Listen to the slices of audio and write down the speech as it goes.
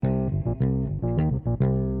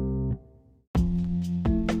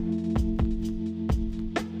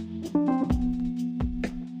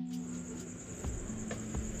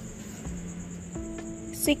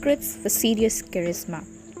Secrets for serious charisma.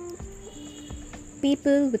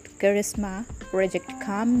 People with charisma project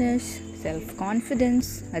calmness, self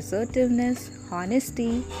confidence, assertiveness,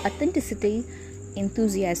 honesty, authenticity,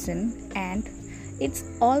 enthusiasm, and it's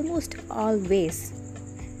almost always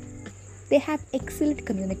they have excellent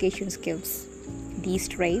communication skills. These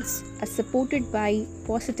traits are supported by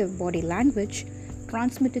positive body language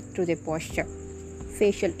transmitted through their posture,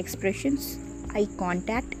 facial expressions, eye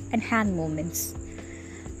contact, and hand movements.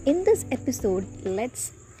 In this episode,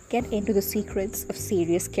 let's get into the secrets of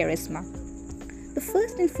serious charisma. The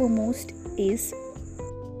first and foremost is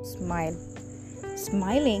smile.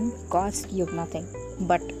 Smiling costs you nothing,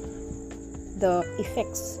 but the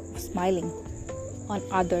effects of smiling on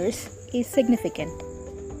others is significant.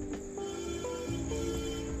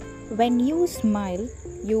 When you smile,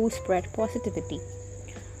 you spread positivity.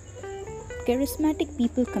 Charismatic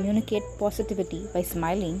people communicate positivity by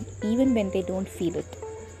smiling even when they don't feel it.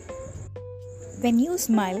 When you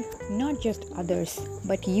smile, not just others,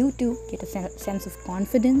 but you too get a sense of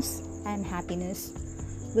confidence and happiness,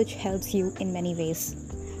 which helps you in many ways.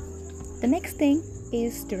 The next thing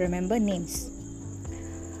is to remember names.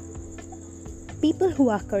 People who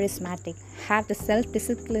are charismatic have the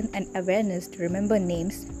self-discipline and awareness to remember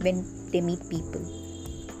names when they meet people.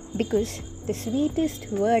 Because the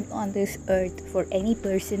sweetest word on this earth for any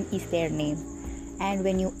person is their name. And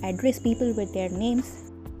when you address people with their names,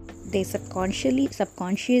 they subconsciously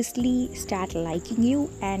start liking you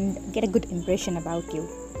and get a good impression about you.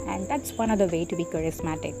 And that's one other way to be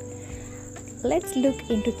charismatic. Let's look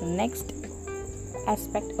into the next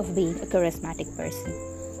aspect of being a charismatic person.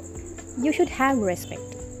 You should have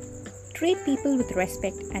respect. Treat people with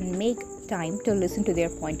respect and make time to listen to their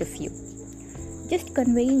point of view. Just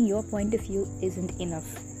conveying your point of view isn't enough.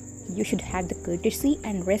 You should have the courtesy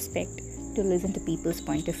and respect to listen to people's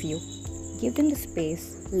point of view. Give them the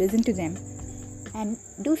space, listen to them, and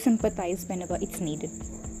do sympathize whenever it's needed.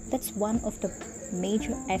 That's one of the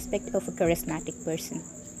major aspects of a charismatic person.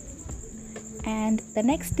 And the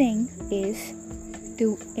next thing is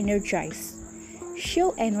to energize.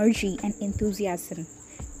 Show energy and enthusiasm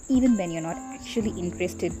even when you're not actually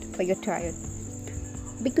interested or you're tired.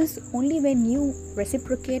 Because only when you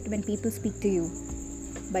reciprocate when people speak to you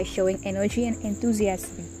by showing energy and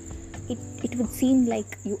enthusiasm, it would seem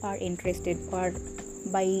like you are interested, or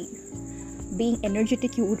by being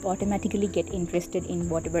energetic you would automatically get interested in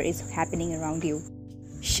whatever is happening around you.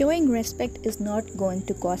 Showing respect is not going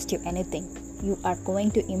to cost you anything. You are going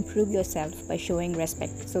to improve yourself by showing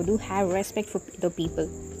respect. So do have respect for the people.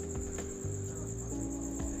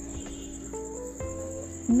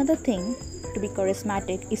 Another thing to be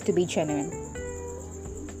charismatic is to be genuine.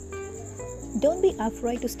 Don't be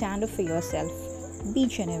afraid to stand up for yourself. Be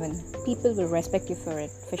genuine. People will respect you for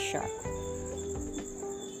it, for sure.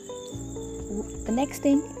 The next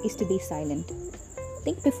thing is to be silent.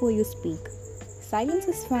 Think before you speak. Silence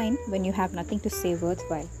is fine when you have nothing to say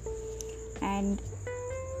worthwhile. And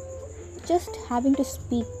just having to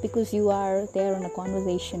speak because you are there in a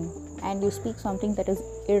conversation and you speak something that is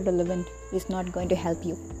irrelevant is not going to help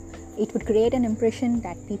you. It would create an impression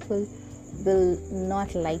that people will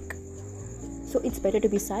not like. So it's better to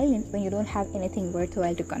be silent when you don't have anything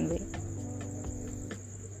worthwhile to convey.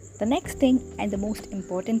 The next thing and the most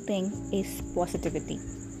important thing is positivity.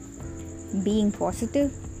 Being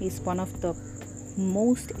positive is one of the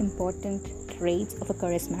most important traits of a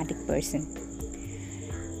charismatic person.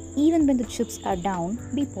 Even when the chips are down,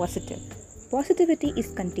 be positive. Positivity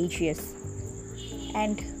is contagious.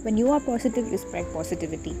 And when you are positive, you spread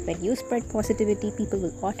positivity. When you spread positivity, people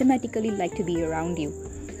will automatically like to be around you.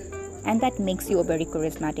 And that makes you a very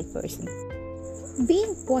charismatic person.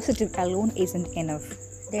 Being positive alone isn't enough.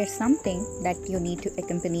 There's something that you need to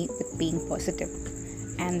accompany with being positive.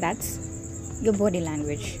 And that's your body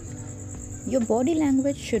language. Your body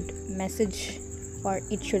language should message, or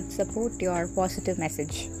it should support your positive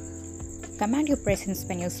message. Command your presence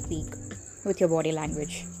when you speak with your body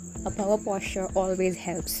language. A power posture always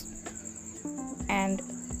helps. And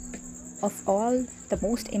of all, the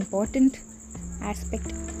most important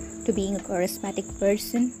aspect to being a charismatic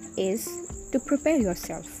person is to prepare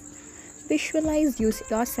yourself. Visualize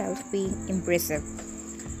yourself being impressive.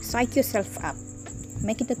 Psych yourself up.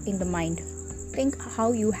 Make it up in the mind. Think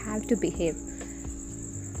how you have to behave.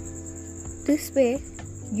 This way,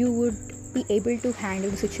 you would be able to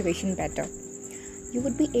handle the situation better. You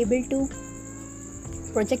would be able to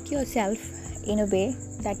project yourself in a way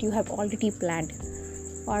that you have already planned,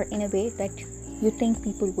 or in a way that you think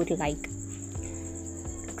people would like.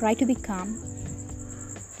 Try to be calm,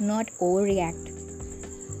 not overreact.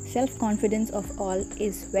 Self confidence of all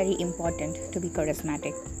is very important to be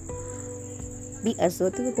charismatic. Be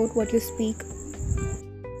assertive about what you speak.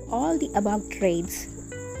 All the above traits,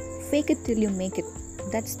 fake it till you make it.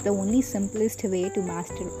 That's the only simplest way to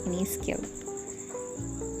master any skill.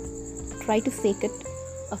 Try to fake it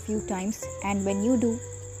a few times, and when you do,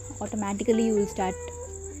 automatically you will start,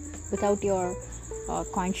 without your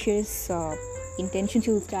conscious intentions,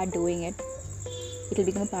 you will start doing it. It will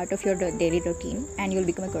become a part of your daily routine and you'll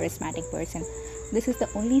become a charismatic person. This is the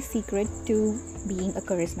only secret to being a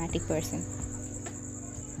charismatic person.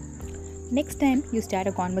 Next time you start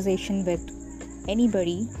a conversation with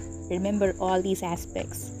anybody, remember all these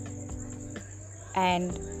aspects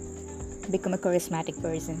and become a charismatic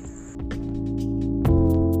person.